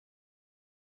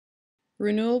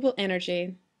Renewable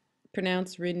energy,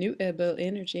 pronounced renewable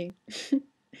energy.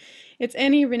 It's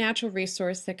any natural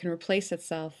resource that can replace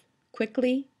itself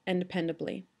quickly and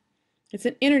dependably. It's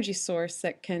an energy source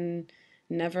that can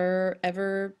never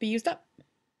ever be used up.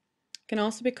 It can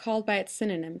also be called by its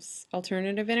synonyms,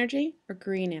 alternative energy or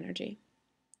green energy.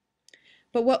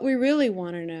 But what we really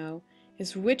want to know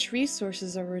is which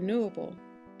resources are renewable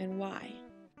and why.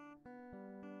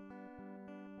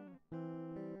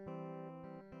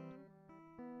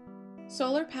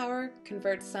 Solar power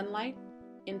converts sunlight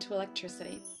into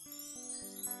electricity.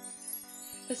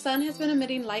 The sun has been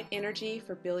emitting light energy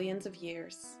for billions of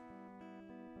years,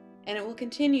 and it will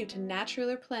continue to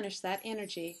naturally replenish that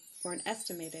energy for an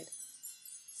estimated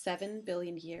 7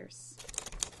 billion years.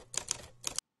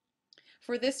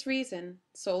 For this reason,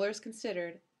 solar is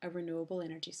considered a renewable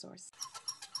energy source.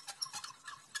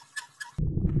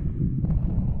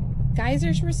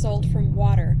 Geysers result from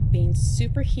water being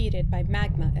superheated by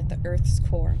magma at the Earth's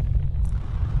core.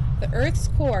 The Earth's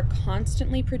core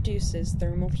constantly produces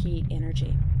thermal heat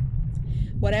energy.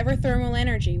 Whatever thermal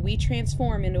energy we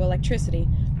transform into electricity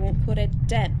won't put a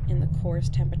dent in the core's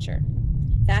temperature.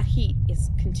 That heat is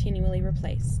continually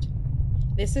replaced.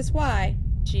 This is why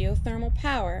geothermal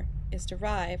power is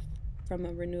derived from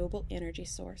a renewable energy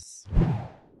source.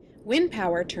 Wind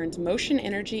power turns motion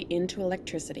energy into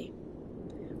electricity.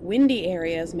 Windy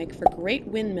areas make for great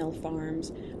windmill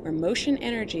farms where motion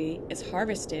energy is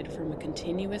harvested from a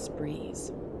continuous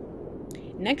breeze.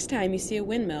 Next time you see a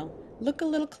windmill, look a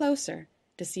little closer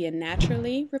to see a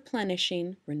naturally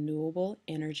replenishing renewable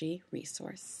energy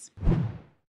resource.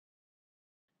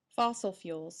 Fossil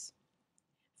fuels.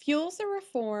 Fuels that were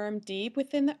formed deep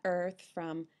within the earth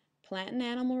from plant and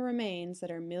animal remains that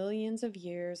are millions of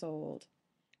years old.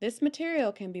 This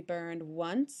material can be burned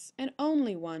once and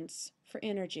only once for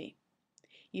energy.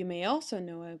 You may also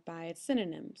know it by its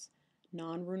synonyms,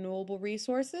 non-renewable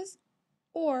resources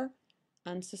or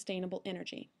unsustainable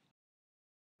energy.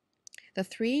 The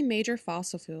three major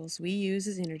fossil fuels we use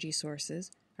as energy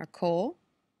sources are coal,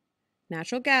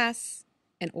 natural gas,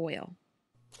 and oil.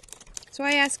 So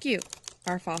I ask you,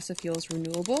 are fossil fuels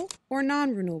renewable or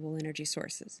non-renewable energy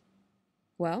sources?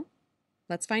 Well,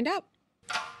 let's find out.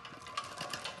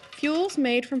 Fuels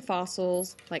made from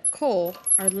fossils, like coal,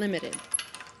 are limited.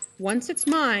 Once it's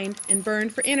mined and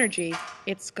burned for energy,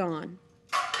 it's gone.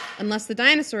 Unless the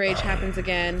dinosaur age happens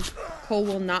again, coal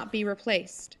will not be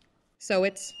replaced, so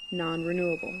it's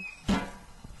non-renewable.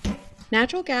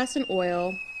 Natural gas and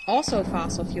oil, also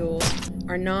fossil fuels,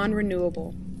 are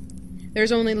non-renewable.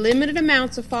 There's only limited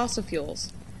amounts of fossil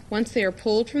fuels. Once they are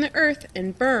pulled from the earth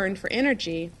and burned for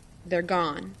energy, they're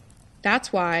gone.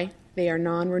 That's why they are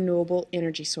non-renewable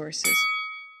energy sources.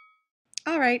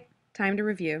 All right, time to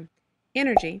review.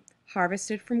 Energy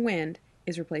harvested from wind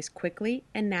is replaced quickly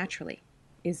and naturally.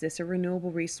 Is this a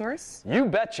renewable resource? You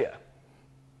betcha.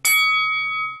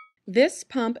 This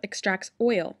pump extracts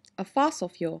oil, a fossil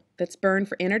fuel that's burned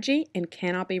for energy and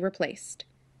cannot be replaced.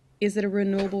 Is it a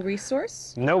renewable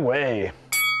resource? No way.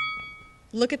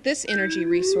 Look at this energy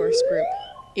resource group.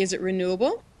 Is it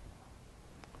renewable?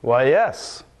 Why,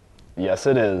 yes. Yes,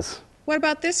 it is. What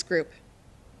about this group?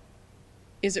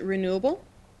 Is it renewable?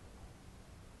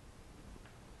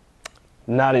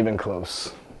 Not even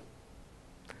close.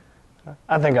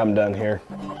 I think I'm done here.